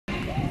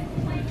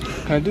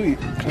Can I do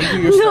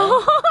your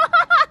style?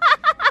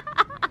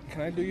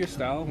 Can I do your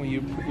style when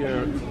you put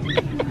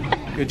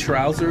your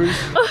trousers?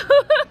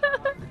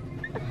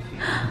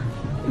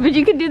 But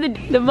you can do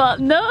the ball.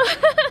 No.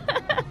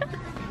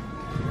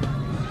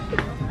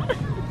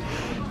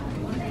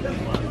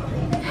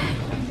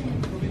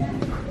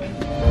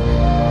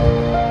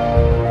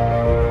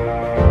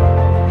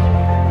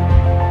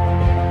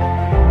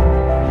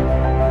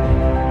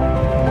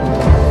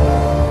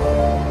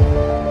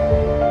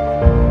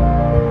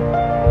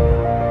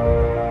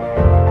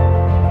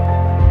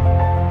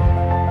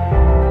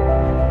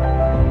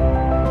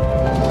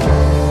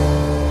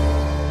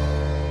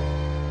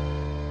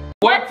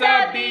 What's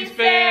up, Bees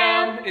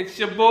fam? It's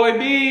your boy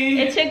B.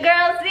 It's your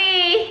girl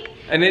Z.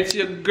 And it's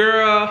your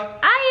girl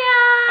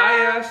Aya.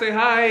 Aya, say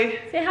hi.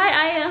 Say hi,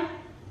 Aya.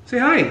 Say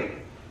hi.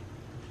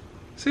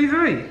 Say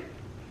hi.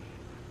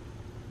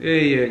 There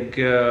you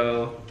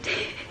go.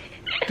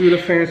 Do the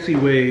fancy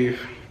wave.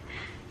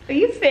 Are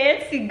you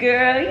fancy,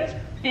 girl? You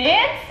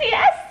fancy,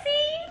 I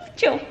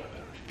see. Yo,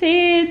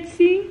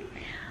 fancy.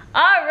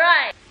 All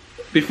right.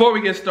 Before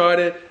we get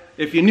started,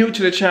 if you're new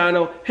to the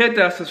channel, hit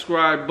that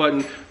subscribe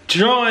button.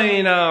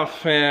 Join our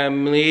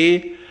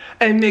family.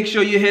 And make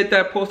sure you hit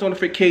that post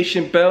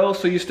notification bell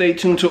so you stay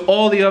tuned to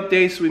all the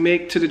updates we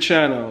make to the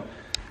channel.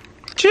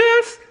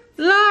 Just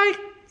like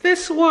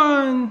this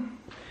one.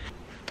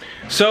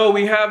 So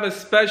we have a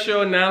special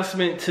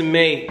announcement to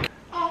make.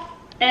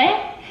 Eh?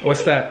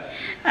 What's that?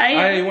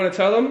 Aya, you want to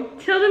tell them?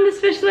 Tell them the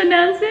special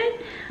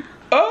announcement.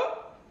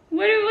 Oh!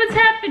 What's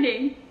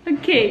happening?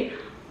 Okay.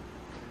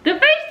 The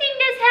first thing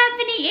that's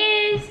happening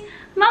is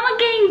Mama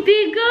getting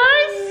bigger.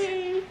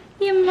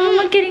 Your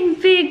mama getting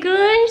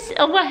bigger.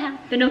 Oh, what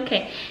happened?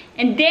 Okay.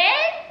 And then,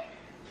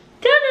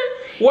 tell them.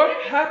 What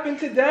happened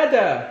to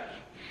Dada?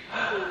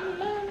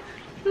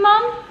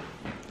 Mom?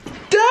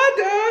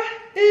 Dada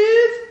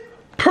is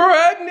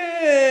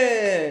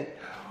pregnant!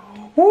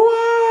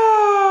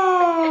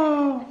 Wow!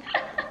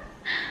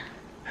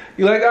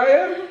 You like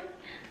Aya?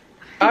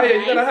 Aya,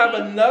 you're gonna have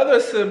another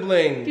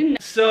sibling.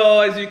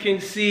 So as you can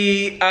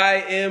see, I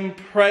am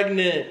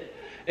pregnant.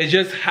 It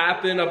just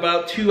happened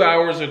about 2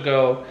 hours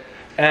ago.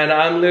 And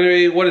I'm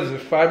literally, what is it,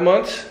 5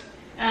 months?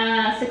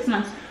 6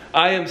 months.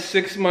 I am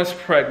 6 months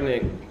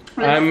pregnant.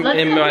 I'm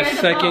in my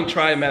second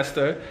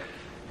trimester.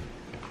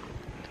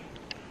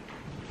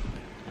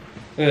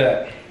 Look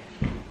at that.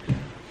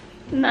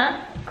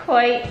 Not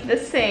quite the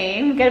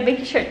same. Gotta make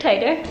your shirt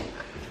tighter.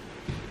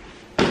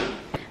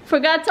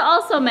 Forgot to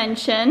also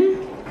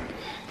mention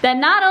that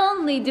not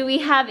only do we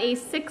have a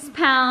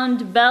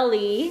 6-pound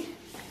belly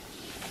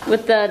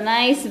with a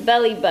nice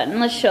belly button,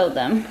 let's show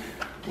them.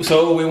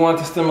 So we want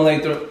to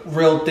stimulate the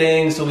real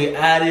thing, so we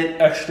added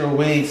extra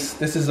weights.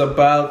 This is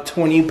about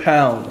 20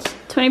 pounds.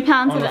 20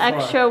 pounds of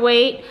extra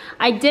weight.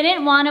 I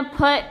didn't want to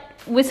put,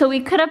 so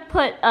we could have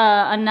put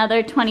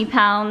another 20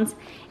 pounds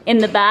in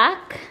the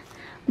back,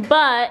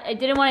 but I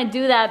didn't want to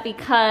do that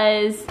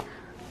because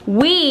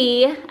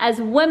we,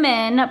 as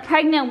women,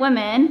 pregnant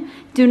women,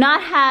 do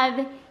not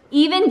have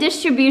even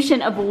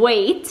distribution of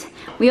weight.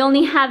 We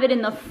only have it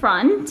in the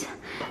front.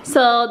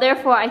 So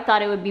therefore I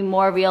thought it would be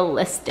more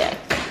realistic.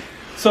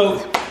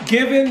 So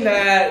given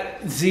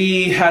that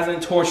Z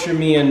hasn't tortured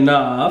me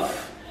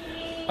enough,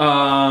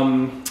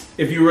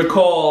 if you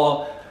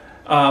recall,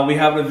 we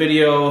have a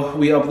video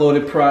we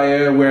uploaded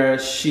prior where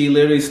she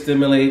literally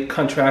stimulated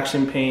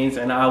contraction pains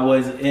and I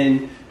was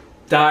in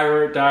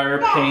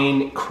dire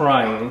pain,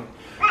 crying.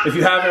 If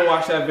you haven't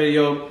watched that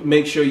video,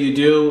 make sure you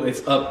do.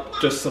 It's up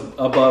just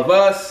above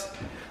us.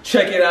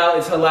 Check it out,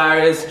 it's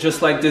hilarious,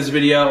 just like this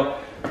video.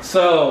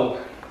 So,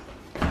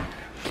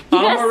 you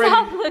gotta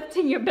stop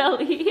lifting your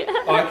belly.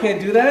 Oh, I can't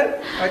do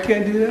that? I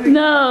can't do that?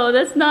 No,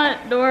 that's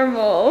not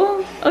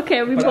normal. Okay,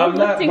 are we both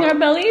lifting our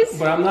bellies?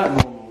 But I'm not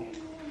normal.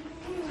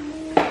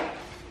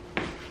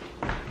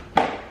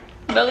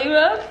 Belly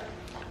rub?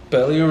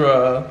 Belly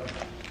rub.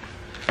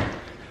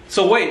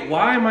 So wait,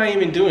 why am I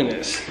even doing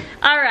this?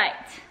 Alright,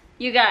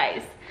 you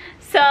guys.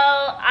 So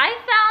I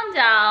found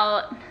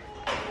out,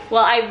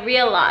 well, I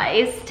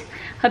realized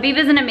Habib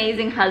is an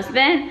amazing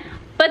husband,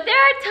 but there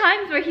are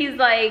times where he's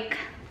like,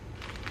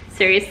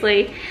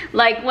 seriously,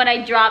 like when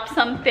I drop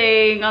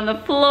something on the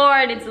floor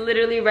and it's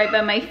literally right by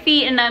my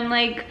feet and I'm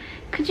like,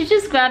 could you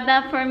just grab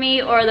that for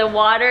me? Or the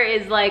water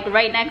is like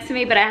right next to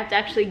me but I have to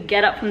actually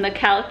get up from the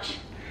couch.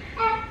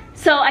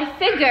 So I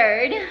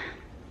figured,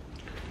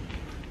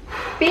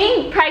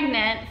 being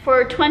pregnant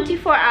for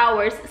 24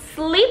 hours,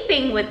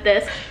 sleeping with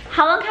this,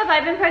 how long have I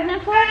been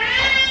pregnant for?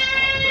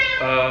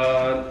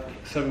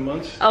 7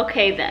 months.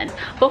 Okay then.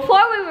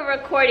 Before we were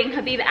recording,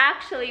 Habib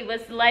actually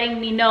was letting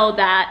me know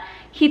that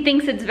he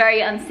thinks it's very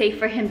unsafe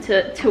for him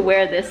to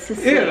wear this to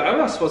sleep. Yeah, I'm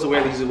not supposed to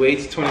wear these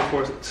weights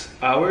 24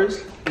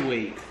 hours.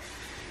 Wait.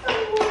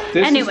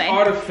 This is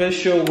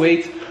artificial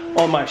weight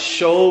on my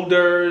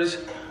shoulders,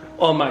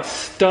 on my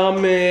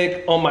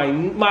stomach, on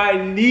my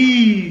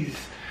knees.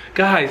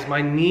 Guys,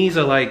 my knees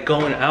are like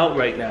going out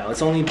right now.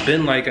 It's only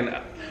been like an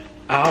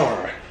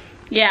hour.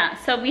 Yeah,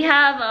 so we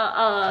have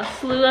a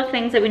slew of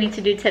things that we need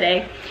to do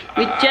today.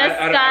 We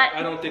I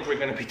don't think we're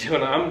gonna be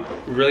doing it. I'm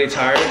really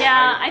tired.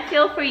 Yeah, I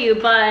feel for you,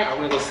 but I'm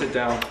gonna go sit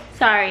down.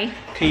 Sorry.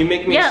 Can you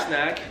make me a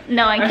snack?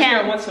 No, I can't.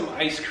 Actually, I want some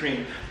ice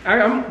cream.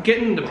 I'm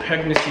getting the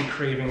pregnancy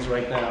cravings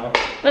right now.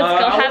 Let's go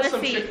have I want a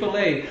some seat.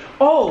 Chick-fil-A.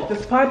 Oh,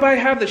 does Popeye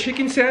have the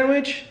chicken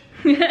sandwich?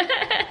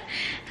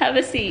 Have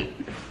a seat,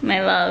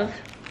 my love.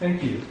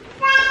 Thank you.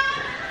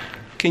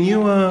 Can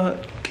you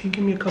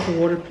give me a cup of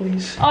water,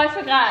 please? Oh, I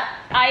forgot.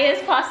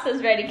 Aya's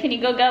pasta's ready. Can you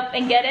go up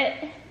and get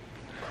it?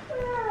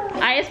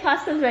 Aya's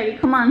pasta's ready.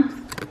 Come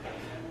on.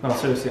 No,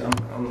 seriously,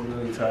 I'm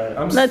really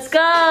tired. Let's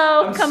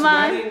go. Come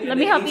on. Let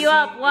me help you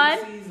up.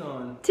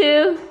 1,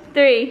 2,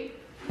 3.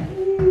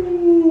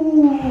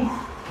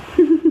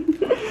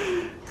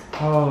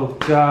 Oh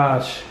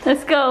gosh.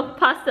 Let's go.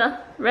 Pasta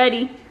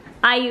ready.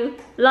 Ayu,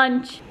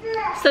 lunch.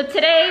 So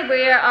today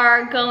we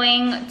are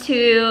going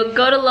to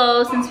go to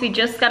Lowe's since we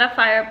just got a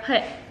fire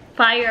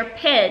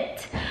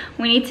pit.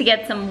 We need to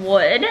get some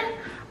wood.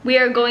 We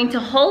are going to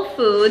Whole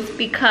Foods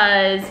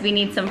because we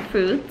need some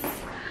fruits.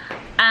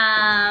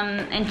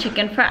 And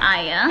chicken for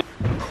Aya.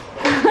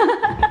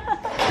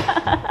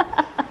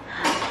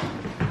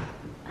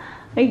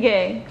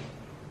 Okay.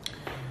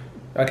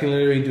 I can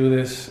literally do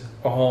this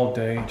all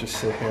day, just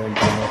sit here and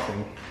do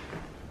nothing.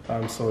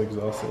 I'm so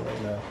exhausted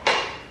right now.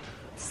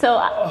 So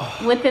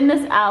within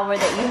this hour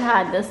that you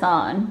had this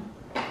on,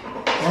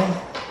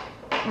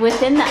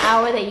 within the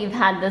hour that you've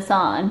had this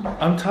on,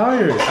 I'm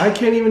tired. I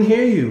can't even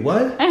hear you.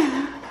 What? I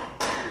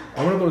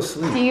want to go to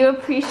sleep. Do you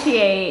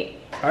appreciate?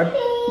 I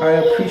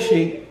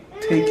appreciate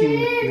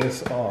taking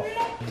this off.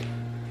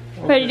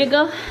 Okay. Ready to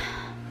go?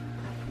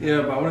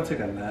 Yeah, but I want to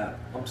take a nap.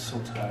 I'm so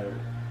tired.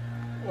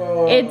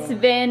 It's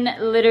been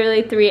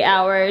literally 3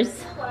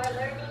 hours.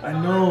 I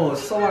know,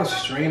 it's a lot of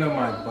strain on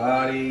my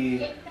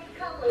body.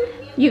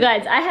 You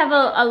guys, I have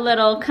a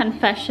little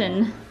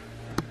confession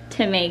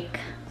to make.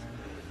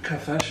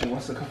 Confession?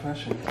 What's the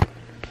confession?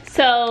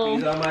 So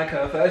these are my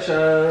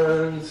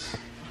confessions.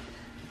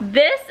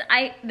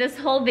 This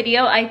whole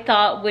video I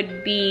thought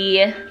would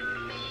be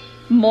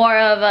more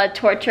of a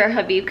torture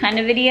Habib kind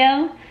of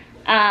video.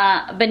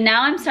 But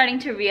now I'm starting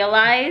to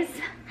realize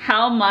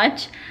how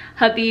much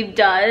Habib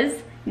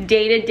does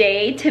day to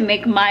day to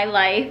make my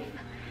life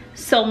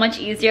so much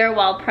easier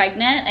while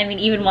pregnant. I mean,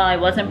 even while I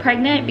wasn't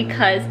pregnant,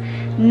 because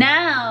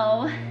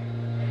now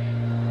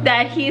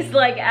that he's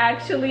like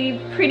actually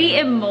pretty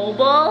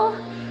immobile,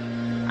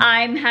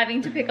 I'm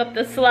having to pick up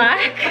the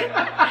slack.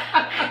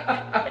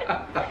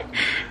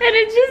 And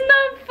it's just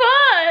not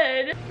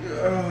fun.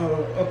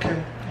 Oh,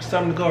 okay. It's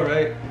time to go,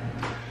 right?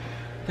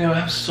 You know, I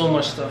have so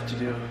much stuff to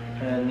do,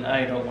 and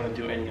I don't want to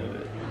do any of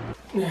it.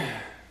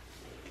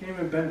 Can't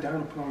even bend down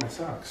and put on my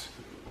socks.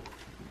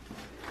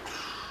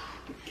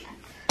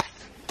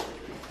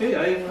 Hey,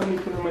 I didn't let me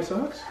put on my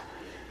socks.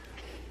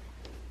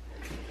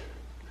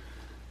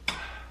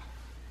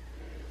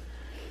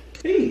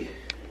 Hey,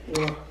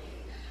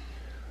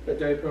 let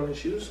Daddy put on his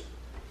shoes.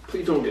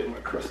 Please don't get my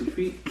crusty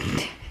feet.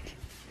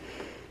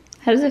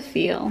 How does it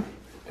feel?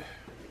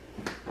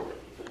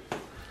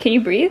 Can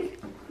you breathe?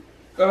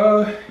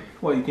 Well,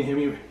 you can hear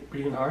me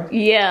breathing hard?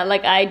 Yeah,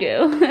 like I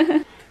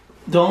do.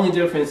 The only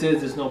difference is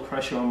there's no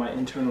pressure on my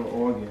internal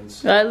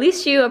organs. Well, at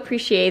least you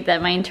appreciate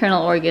that my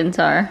internal organs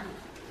are.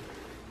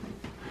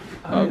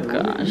 Oh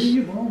gosh. Where are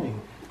you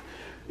going?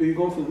 Are you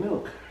going for the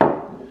milk?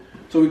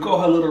 So we call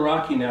her Little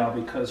Rocky now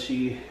because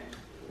she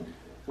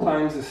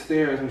climbs the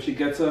stairs. When she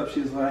gets up,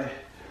 she's like,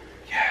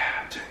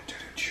 yeah.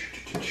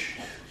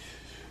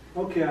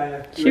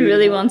 Okay, she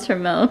really wants her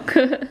milk.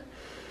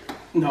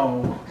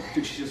 No,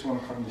 dude, she just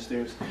wants to climb the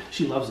stairs.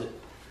 She loves it.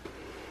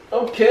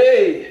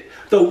 Okay.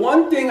 The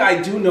one thing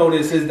I do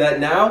notice is that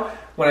now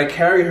when I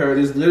carry her,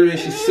 there's literally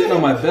she's sitting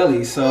on my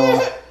belly,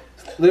 so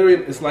literally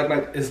it's like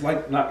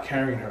not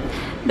carrying her.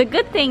 The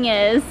good thing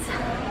is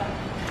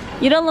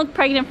you don't look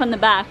pregnant from the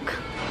back.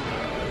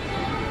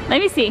 Let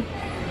me see.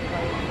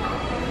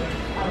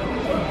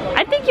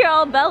 I think you're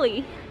all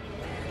belly.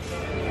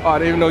 Oh, I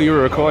didn't even know you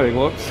were recording.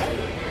 Whoops.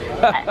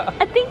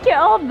 I think you're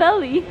all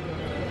belly.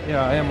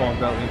 Yeah, I am all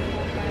belly.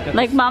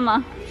 Like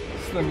mama.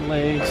 Slim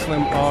legs,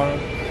 slim arm.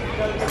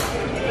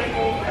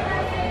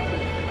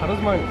 How does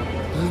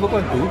this look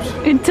like boobs?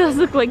 It does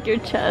look like your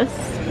chest.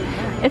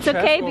 It's chest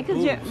okay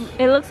because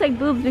it looks like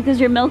boobs because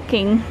you're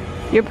milking.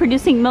 You're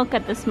producing milk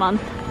at this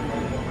month.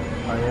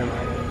 I am.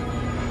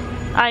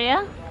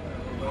 Aya?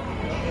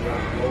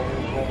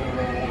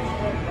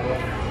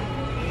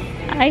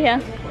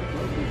 Aya?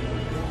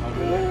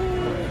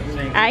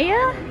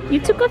 Aya? You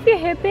took off your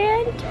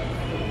hairband?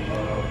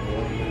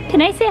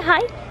 Can I say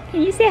hi?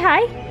 Can you say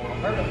hi?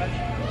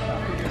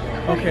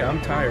 Okay,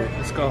 I'm tired.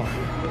 Let's go.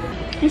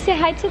 You say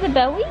hi to the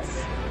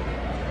bellies?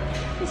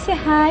 You say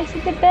hi to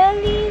the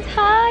bellies.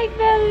 Hi,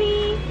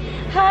 belly.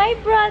 Hi,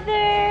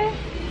 brother.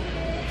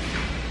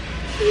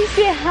 You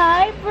say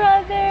hi,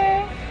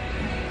 brother.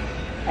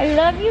 I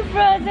love you,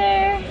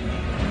 brother.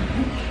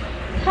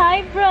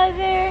 Hi,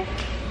 brother.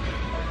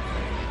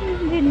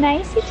 Be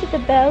nicey to the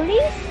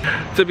bellies.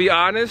 To be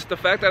honest, the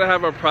fact that I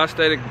have a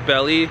prosthetic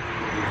belly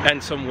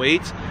and some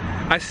weight,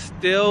 I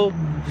still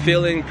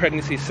feeling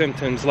pregnancy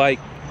symptoms like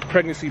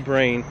pregnancy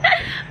brain.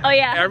 Oh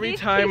yeah. Every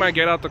time I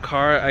get out the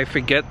car, I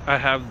forget I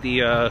have the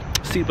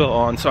seatbelt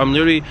on, so I'm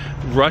literally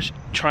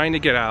trying to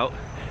get out,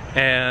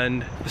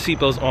 and the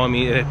seatbelt's on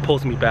me and it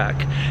pulls me back.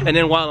 And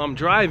then while I'm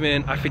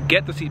driving, I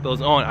forget the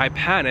seatbelt's on. I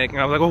panic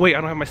and I'm like, oh wait,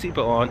 I don't have my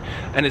seatbelt on,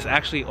 and it's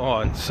actually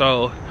on.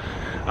 So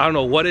I don't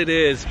know what it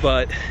is,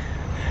 but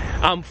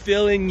I'm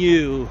feeling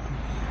you.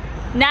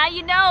 Now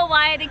you know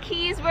why the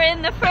keys were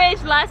in the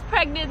fridge last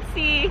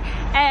pregnancy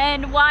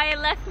and why I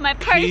left my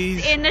purse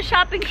in the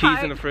shopping cart.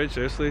 Keys in the fridge,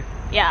 seriously?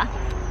 Yeah.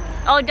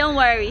 Oh, don't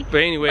worry.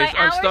 But anyways, by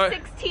hour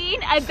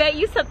 16, I bet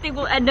you something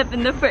will end up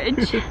in the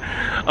fridge.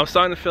 I'm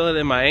starting to feel it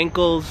in my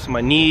ankles,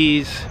 my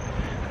knees.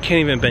 Can't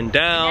even bend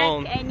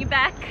down. Neck and your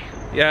back.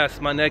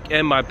 Yes, my neck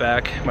and my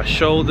back, my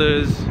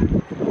shoulders.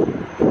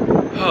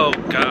 Oh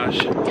gosh.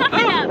 Tough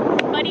it up,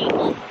 buddy.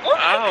 Oh my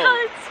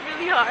God, it's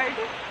really hard.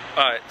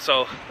 Alright,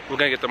 so we're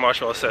gonna get the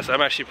marshmallow sets.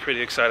 I'm actually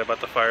pretty excited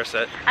about the fire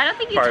set. I don't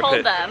think you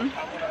told them.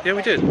 Yeah,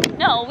 we did.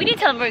 No, we didn't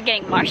tell them we're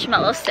getting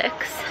marshmallow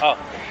sticks. Oh.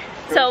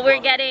 So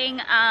we're getting,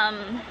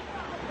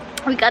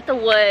 we got the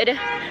wood.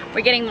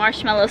 We're getting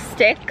marshmallow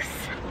sticks.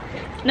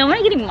 No, we're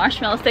not getting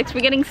marshmallow sticks.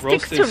 We're getting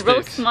sticks to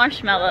roast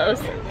marshmallows.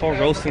 Oh,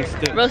 roasting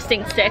sticks.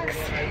 Roasting sticks.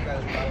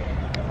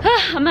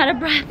 I'm out of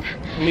breath.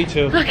 Me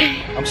too.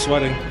 Okay. I'm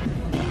sweating.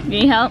 You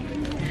need help?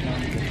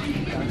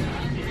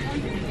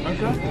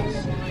 Okay.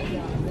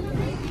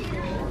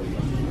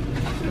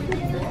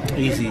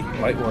 Easy,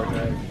 light work.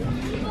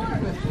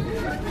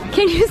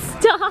 Can you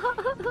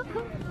stop?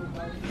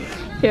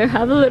 Here,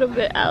 have a little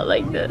bit out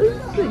like this.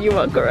 And you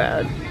walk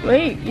around.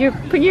 Wait,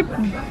 put your... Let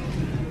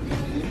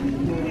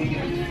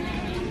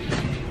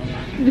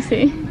me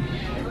see.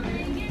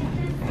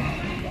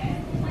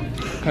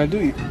 Can I do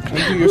your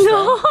style?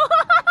 No!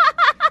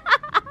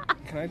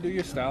 Can I do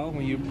your style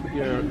when you put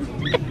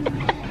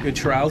your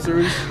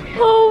trousers?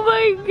 Oh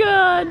my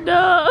God,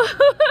 no!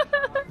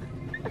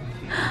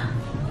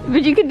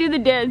 But you can do the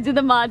dance, do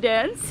the ma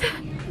dance.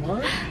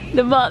 What?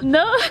 The ma,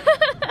 no.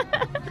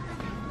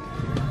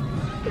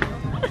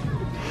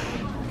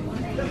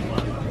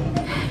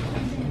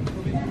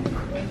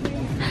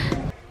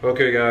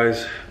 Okay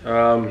guys,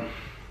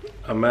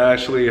 I'm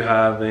actually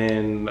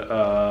having,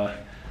 not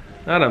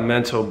a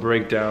mental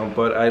breakdown,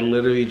 but I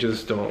literally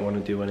just don't want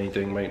to do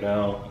anything right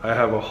now. I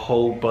have a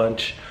whole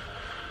bunch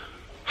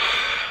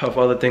of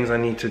other things I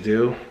need to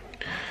do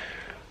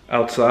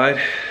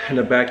outside in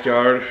the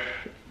backyard.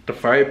 The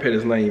fire pit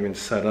is not even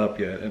set up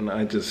yet, and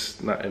I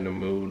just not in the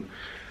mood.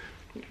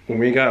 When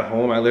we got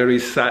home, I literally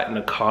sat in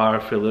the car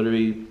for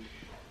literally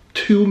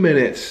 2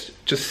 minutes,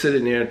 just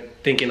sitting there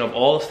thinking of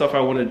all the stuff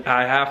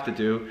I have to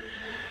do,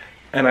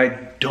 and I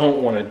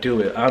don't want to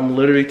do it. I'm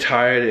literally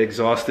tired,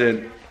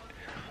 exhausted.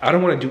 I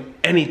don't want to do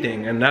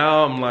anything, and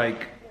now I'm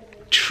like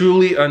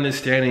truly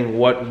understanding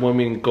what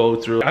women go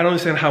through. I don't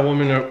understand how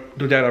women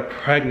that are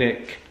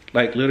pregnant,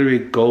 like literally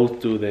go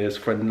through this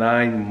for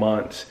 9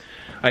 months.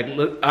 Like,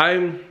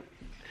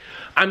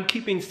 I'm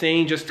keeping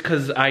sane just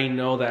because I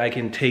know that I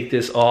can take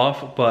this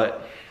off,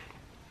 but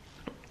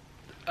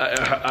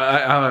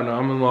I don't know,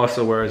 I'm a loss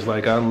of words.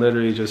 Like, I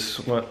literally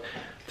just want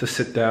to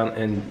sit down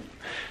and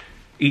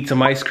eat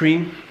some ice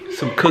cream,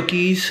 some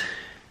cookies,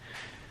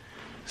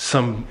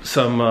 some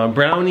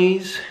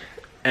brownies,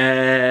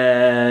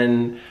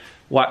 and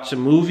watch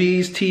some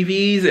movies,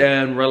 TVs,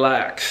 and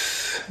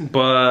relax.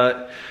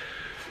 But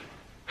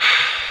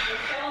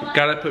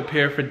gotta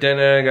prepare for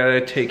dinner, gotta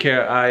take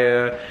care of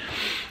Aya,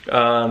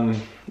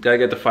 gotta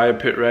get the fire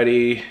pit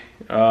ready.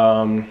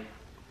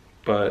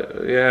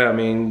 But yeah, I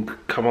mean,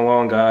 come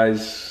along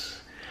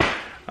guys,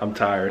 I'm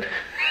tired.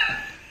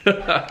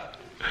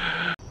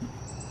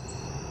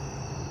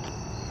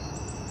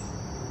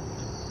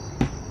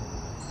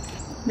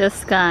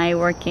 This guy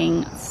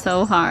working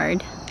so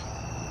hard.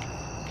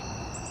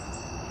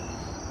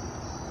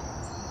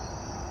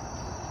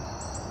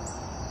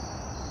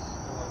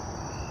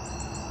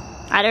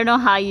 I don't know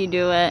how you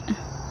do it.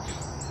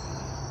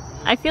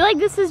 I feel like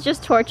this is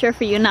just torture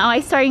for you now.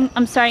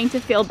 I'm starting to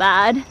feel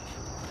bad.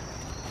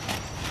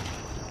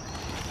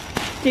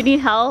 Do you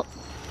need help?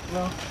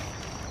 No.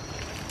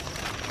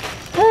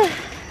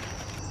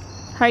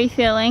 How are you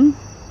feeling?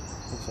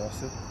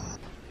 Exhausted.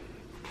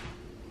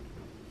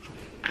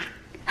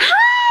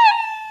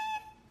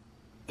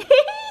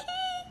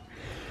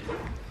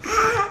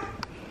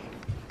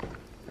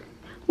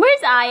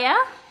 Where's Aya?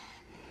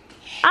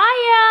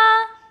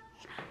 Aya!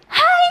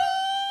 Hi!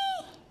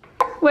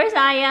 Where's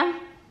Aya?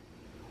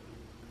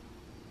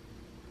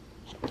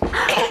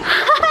 Hi!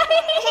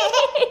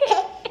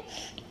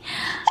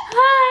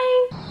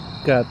 Hi!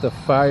 Got the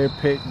fire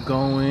pit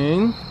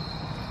going.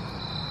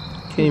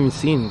 Can't even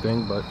see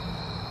anything, but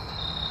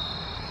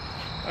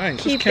alright,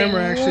 this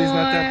camera actually is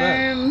not that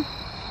bad.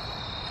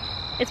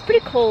 It's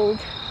pretty cold.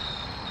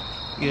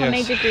 Yes. How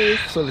many degrees?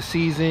 So the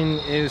season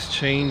is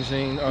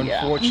changing, unfortunately. Yeah,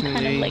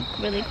 I'm kind of like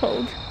really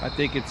cold. I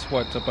think it's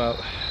what, about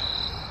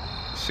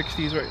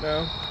 60s right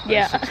now?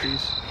 Yeah.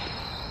 60s.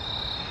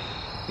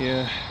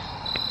 Yeah.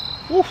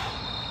 Woof.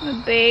 My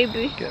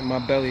baby. Getting my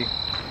belly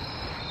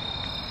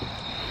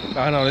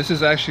I know, this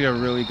is actually a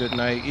really good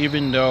night,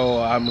 even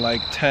though I'm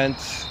like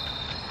tense,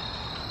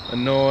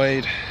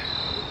 annoyed,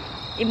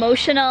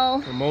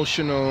 emotional.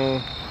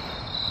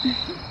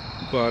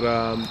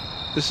 But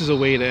this is a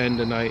way to end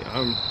the night.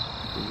 I'm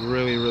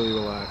really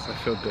relaxed. I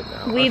feel good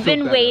now. We've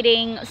been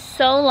waiting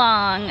so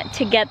long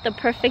to get the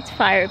perfect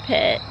fire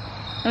pit,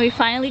 and we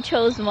finally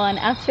chose one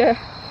after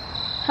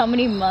how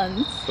many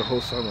months? The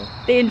whole summer.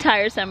 The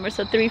entire summer,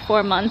 so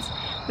 3-4 months.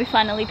 We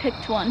finally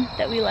picked one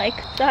that we like.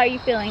 So how are you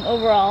feeling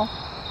overall?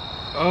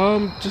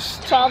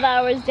 Just 12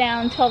 hours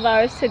down, 12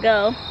 hours to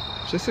go.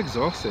 Just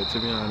exhausted, to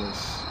be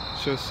honest.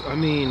 I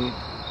mean,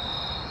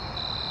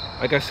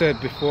 like I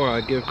said before,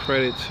 I give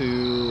credit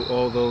to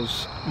all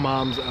those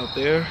moms out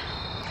there.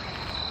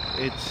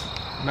 It's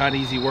not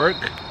easy work.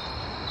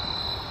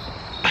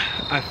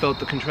 I felt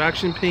the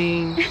contraction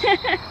pains.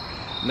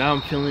 Now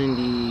I'm feeling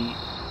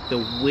the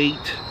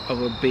weight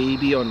of a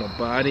baby on the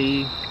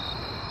body.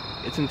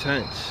 It's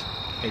intense.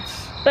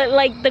 But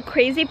like the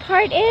crazy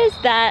part is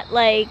that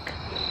like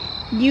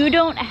you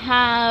don't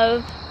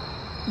have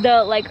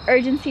the like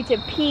urgency to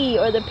pee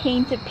or the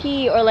pain to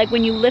pee, or like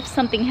when you lift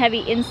something heavy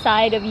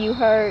inside of you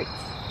hurts,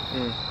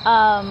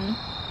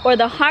 or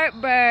the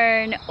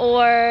heartburn,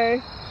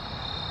 or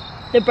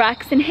the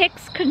Braxton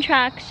Hicks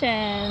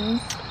contractions.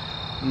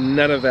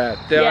 None of that.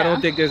 I don't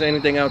think there's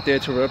anything out there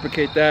to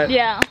replicate that.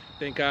 Yeah.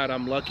 Thank God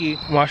I'm lucky.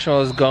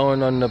 Marshmallows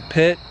going on the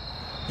pit.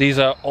 These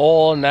are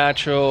all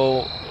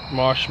natural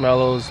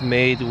marshmallows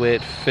made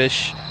with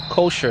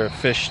kosher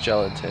fish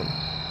gelatin.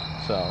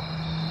 So.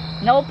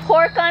 No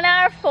pork on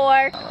our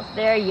fork. Oh,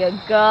 there you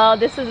go.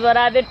 This is what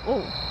I've been.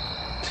 Ooh.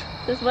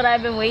 This is what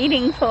I've been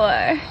waiting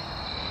for.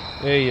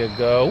 There you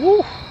go.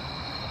 Woo.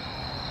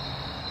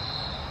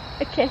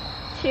 Okay.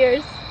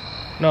 Cheers.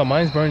 No,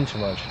 mine's burning too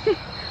much.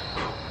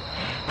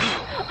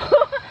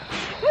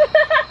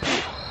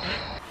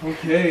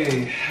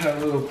 Okay,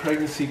 have a little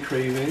pregnancy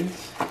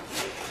cravings.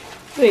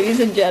 Ladies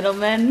and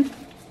gentlemen,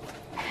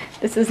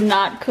 this is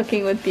not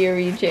cooking with the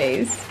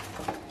Arijes.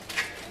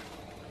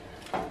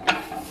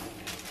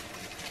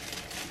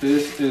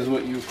 This is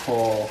what you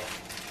call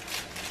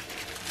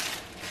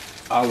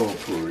aloo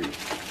puri.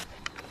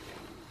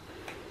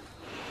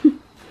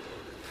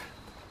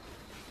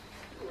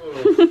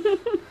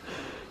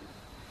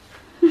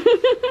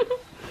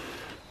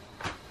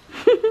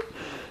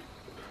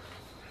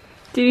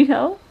 Do you need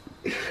help?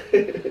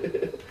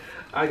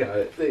 I got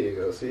it. There you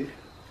go, see?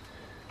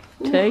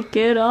 Take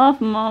it off,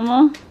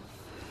 mama.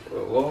 A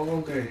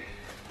long day.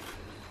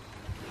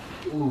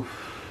 Oof.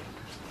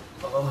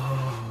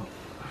 Oh.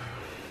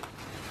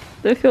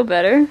 Do I feel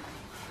better?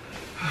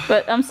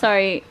 But I'm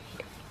sorry.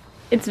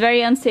 It's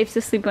very unsafe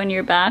to sleep on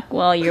your back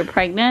while you're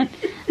pregnant.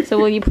 So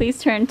will you please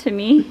turn to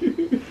me?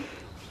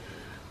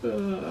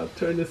 I'll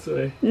turn this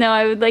way. No,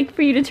 I would like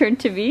for you to turn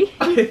to me.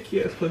 I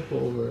can't flip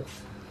over.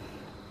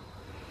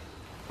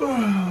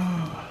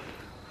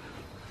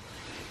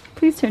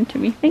 Please turn to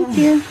me. Thank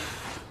you.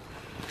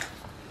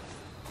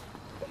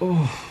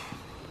 Oh.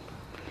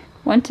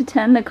 1 to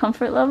 10, the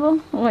comfort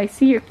level? Oh, I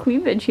see your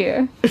cleavage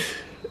here.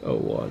 A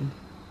 1.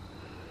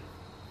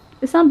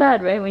 It's not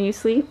bad, right, when you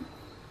sleep?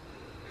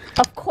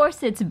 Of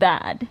course it's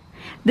bad.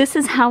 This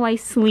is how I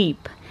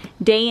sleep,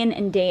 day in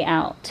and day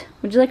out.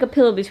 Would you like a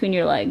pillow between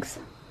your legs?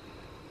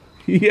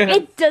 Yeah.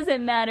 It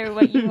doesn't matter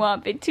what you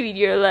want between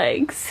your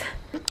legs.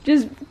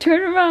 Just turn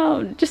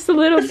around just a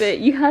little bit.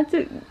 You have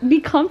to be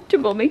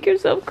comfortable. Make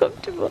yourself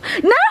comfortable.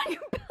 Not on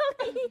your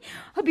belly!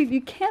 Habib,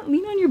 you can't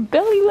lean on your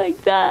belly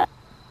like that.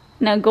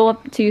 Now go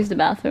up to use the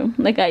bathroom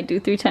like I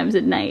do 3 times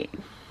a night.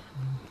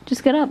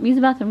 Just get up, use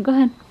the bathroom. Go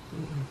ahead.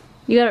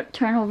 You gotta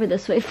turn over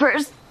this way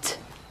first.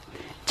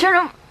 Turn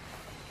over.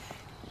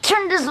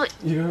 Turn this way.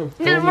 Yeah,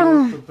 just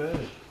roll. The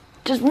bed.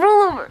 Just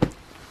roll over.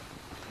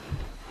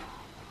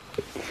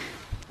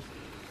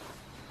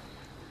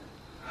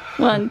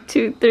 One,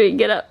 2, 3,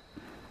 get up.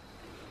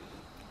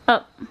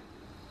 Up.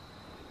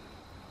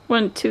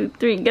 1, 2,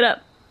 3, get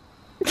up.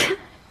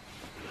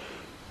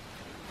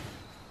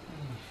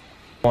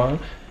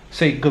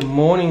 Say good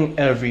morning,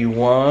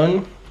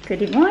 everyone.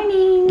 Good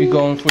morning. You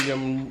going for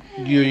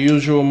your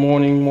usual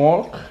morning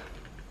walk?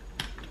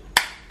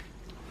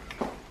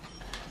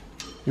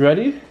 You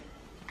ready?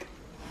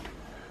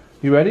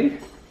 You ready?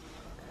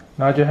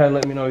 Nod your head,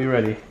 let me know you're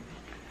ready.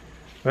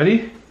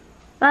 Ready?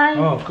 Bye.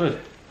 Oh, good.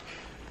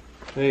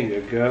 There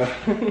you go.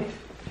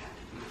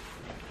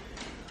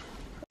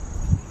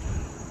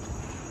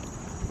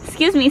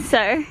 Excuse me,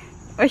 sir.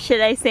 Or should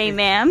I say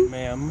ma'am?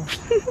 Ma'am.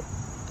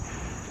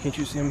 Can't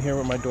you see him here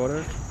with my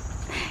daughter?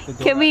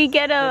 Can we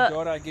get the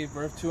daughter I gave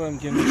birth to, I'm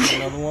giving you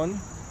another one.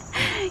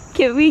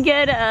 Can we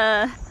get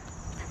a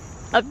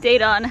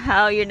update on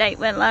how your night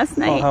went last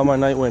night? Oh, how my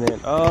night went in.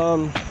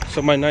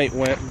 So my night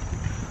went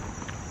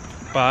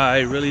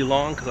by really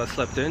long because I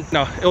slept in.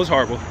 No, it was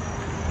horrible.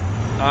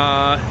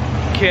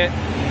 Can't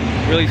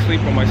really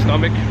sleep on my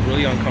stomach,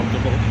 really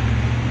uncomfortable.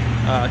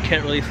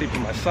 Can't really sleep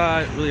on my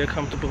side, really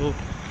uncomfortable.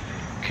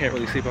 Can't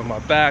really sleep on my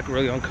back,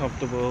 really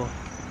uncomfortable.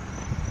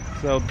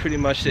 So pretty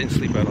much didn't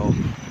sleep at all.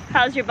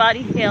 How's your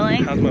body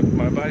feeling? How's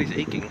my body's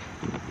aching.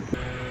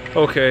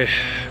 Okay,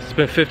 it's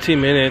been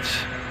 15 minutes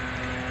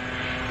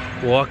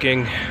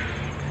walking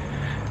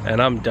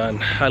and I'm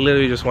done. I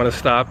literally just want to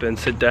stop and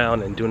sit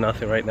down and do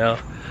nothing right now.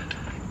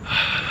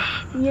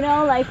 You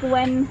know, like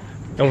when...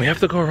 And we have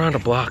to go around a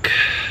block.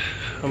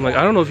 I'm like,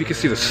 I don't know if you can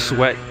see the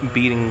sweat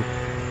beating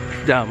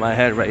down my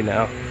head right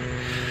now.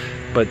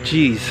 But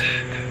geez,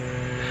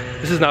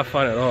 this is not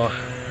fun at all.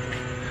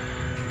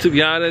 To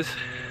be honest,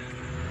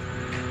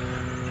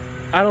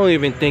 I don't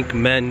even think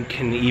men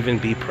can even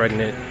be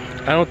pregnant.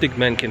 I don't think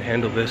men can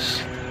handle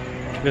this.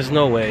 There's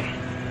no way.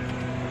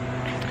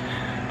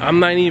 I'm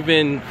not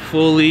even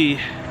fully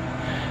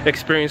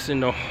experiencing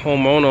the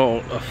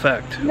hormonal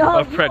effect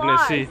of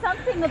pregnancy. You are.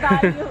 Something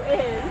about you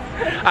is.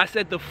 I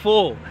said the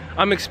full.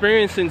 I'm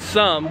experiencing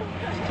some,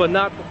 but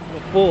not the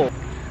full.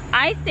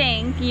 I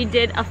think you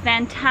did a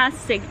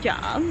fantastic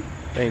job.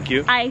 Thank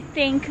you. I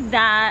think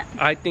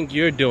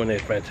you're doing a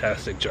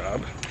fantastic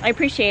job. I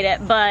appreciate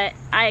it, but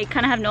I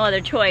kind of have no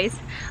other choice.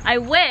 I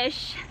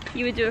wish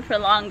you would do it for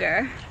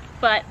longer,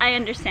 but I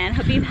understand.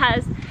 Habib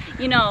has,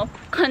 you know,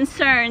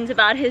 concerns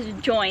about his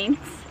joints.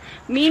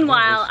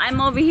 Meanwhile,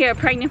 I'm over here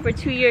pregnant for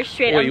 2 years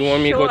straight. Wait, you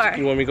want me to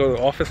go to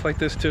the office like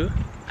this too?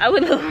 I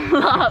would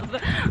love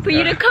for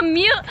you to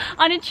commute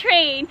on a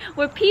train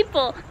where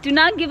people do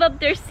not give up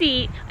their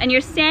seat and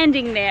you're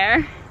standing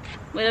there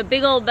with a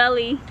big old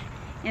belly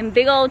and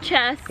big old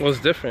chest. Well,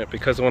 it's different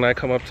because when I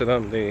come up to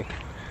them and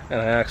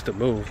I ask to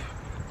move,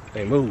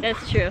 they move.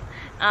 That's true.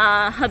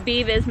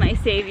 Habib is my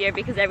savior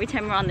because every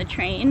time we're on the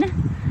train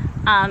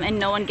and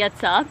no one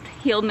gets up,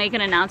 he'll make an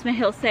announcement.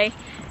 He'll say,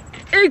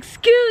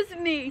 "Excuse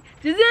me,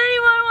 does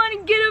anyone want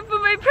to get up for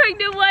my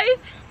pregnant wife?"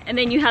 And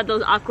then you have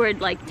those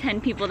awkward like 10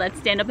 people that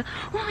stand up.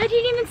 Oh, I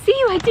didn't even see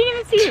you. I didn't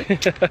even see you.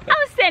 I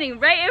was standing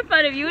right in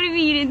front of you. What do you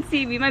mean you didn't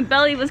see me? My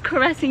belly was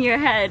caressing your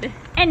head.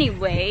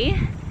 Anyway,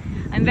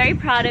 I'm very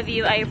proud of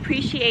you. I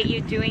appreciate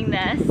you doing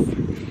this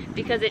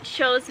because it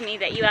shows me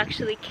that you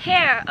actually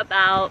care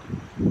about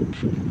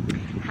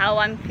how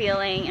I'm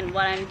feeling and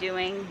what I'm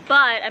doing.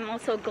 But I'm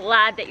also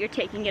glad that you're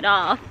taking it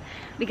off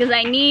because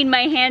I need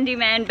my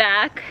handyman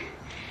back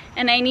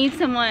and I need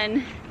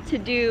someone to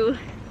do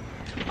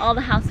all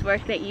the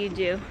housework that you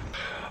do.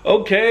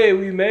 Okay,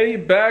 we made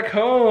it back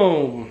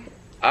home.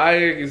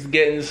 Arijes is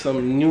getting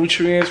some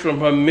nutrients from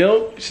her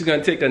milk. She's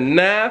gonna take a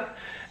nap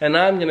and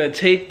I'm gonna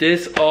take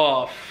this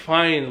off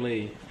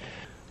finally.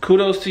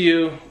 Kudos to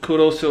you.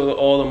 Kudos to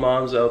all the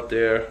moms out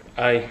there.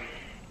 I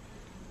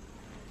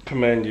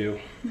commend you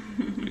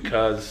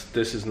because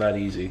this is not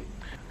easy.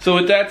 So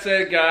with that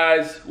said,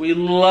 guys, we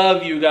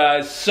love you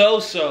guys so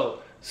much.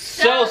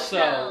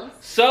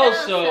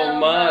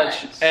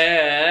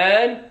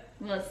 And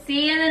we'll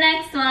see you in the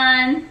next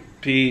one.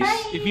 Peace.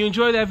 Bye. If you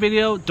enjoyed that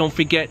video, don't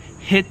forget,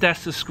 hit that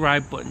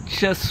subscribe button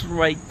just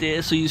right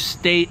there so you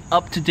stay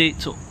up to date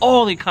to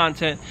all the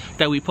content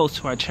that we post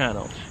to our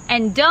channel.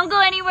 And don't go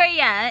anywhere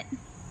yet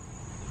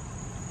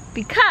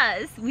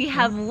because we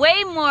have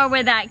way more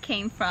where that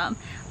came from.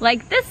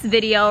 Like this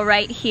video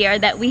right here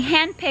that we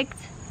handpicked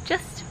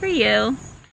just for you.